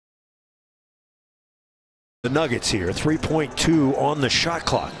The Nuggets here, 3.2 on the shot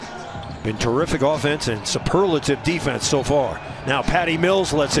clock. Been terrific offense and superlative defense so far. Now Patty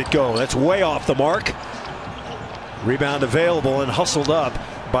Mills lets it go. That's way off the mark. Rebound available and hustled up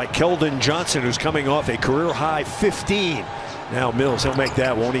by Keldon Johnson, who's coming off a career-high 15. Now Mills, he'll make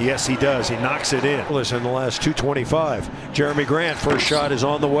that, won't he? Yes, he does. He knocks it in. In the last 2:25. Jeremy Grant, first shot is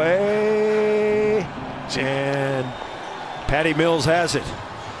on the way. And Patty Mills has it.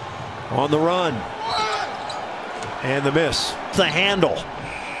 On the run. And the miss. The handle.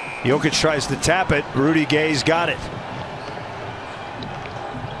 Jokic tries to tap it. Rudy Gay's got it.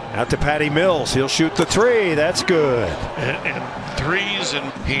 Out to Patty Mills. He'll shoot the three. That's good. And threes,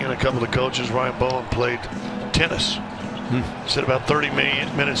 and he and a couple of coaches, Ryan Bowen, played tennis. Said about 30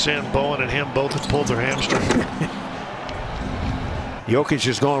 minutes in, Bowen and him both have pulled their hamstring. Jokic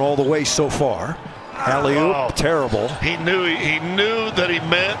has gone all the way so far. Alley-oop, terrible. He knew that he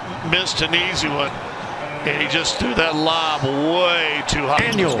missed an easy one, and he just threw that lob way too high.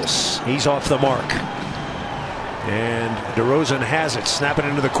 Daniels, he's off the mark. And DeRozan has it. Snap it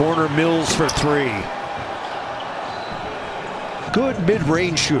into the corner. Mills for three. Good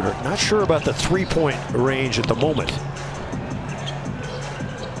mid-range shooter. Not sure about the three-point range at the moment.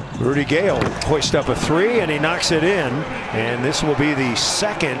 Rudy Gay will hoist up a three, and he knocks it in. And this will be the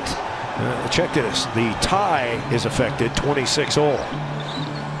second. Check this. The tie is affected. 26-all.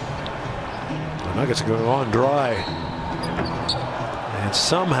 The Nuggets are going on dry. And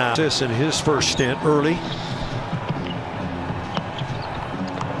somehow this in his first stint early.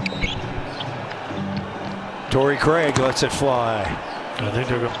 Torrey Craig lets it fly. I think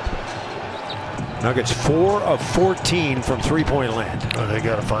they're going. Nuggets 4 of 14 from three-point land. Oh, they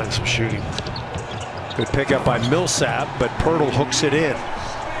got to find some shooting. Good pickup by Millsap, but Pirtle hooks it in.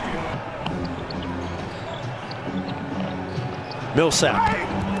 Millsap.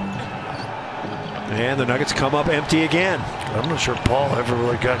 And the Nuggets come up empty again. I'm not sure Paul ever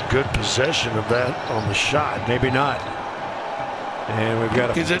really got good possession of that on the shot. Maybe not. And we've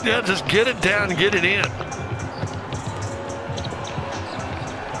got He said, yeah, just get it down and get it in.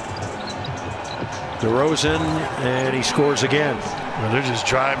 DeRozan, and he scores again. Well, they're just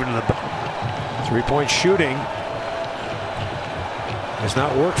driving to the three-point shooting has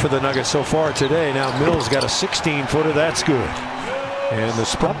not worked for the Nuggets so far today. Now Mills got a 16-footer. That's good. And the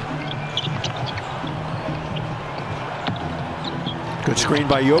spot. Good screen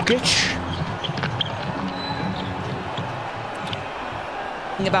by Jokic.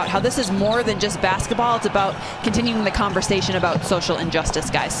 About how this is more than just basketball. It's about continuing the conversation about social injustice,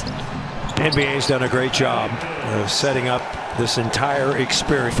 guys. NBA's done a great job of setting up this entire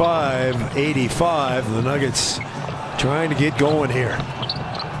experience. 5:85. The Nuggets trying to get going here.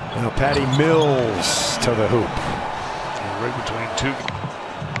 Now Patty Mills to the hoop. Right between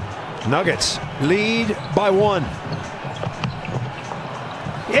two. Nuggets lead by one.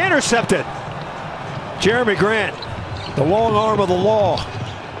 Intercepted. Jeremy Grant, the long arm of the law.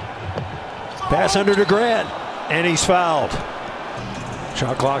 Pass under to Grant, and he's fouled.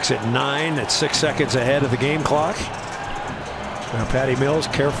 Shot clock's at 9. It's 6 seconds ahead of the game clock. Now Patty Mills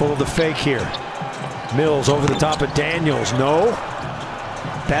careful of the fake here. Mills over the top of Daniels. No.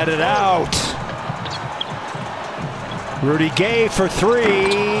 Batted out. Rudy Gay for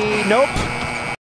three. Nope.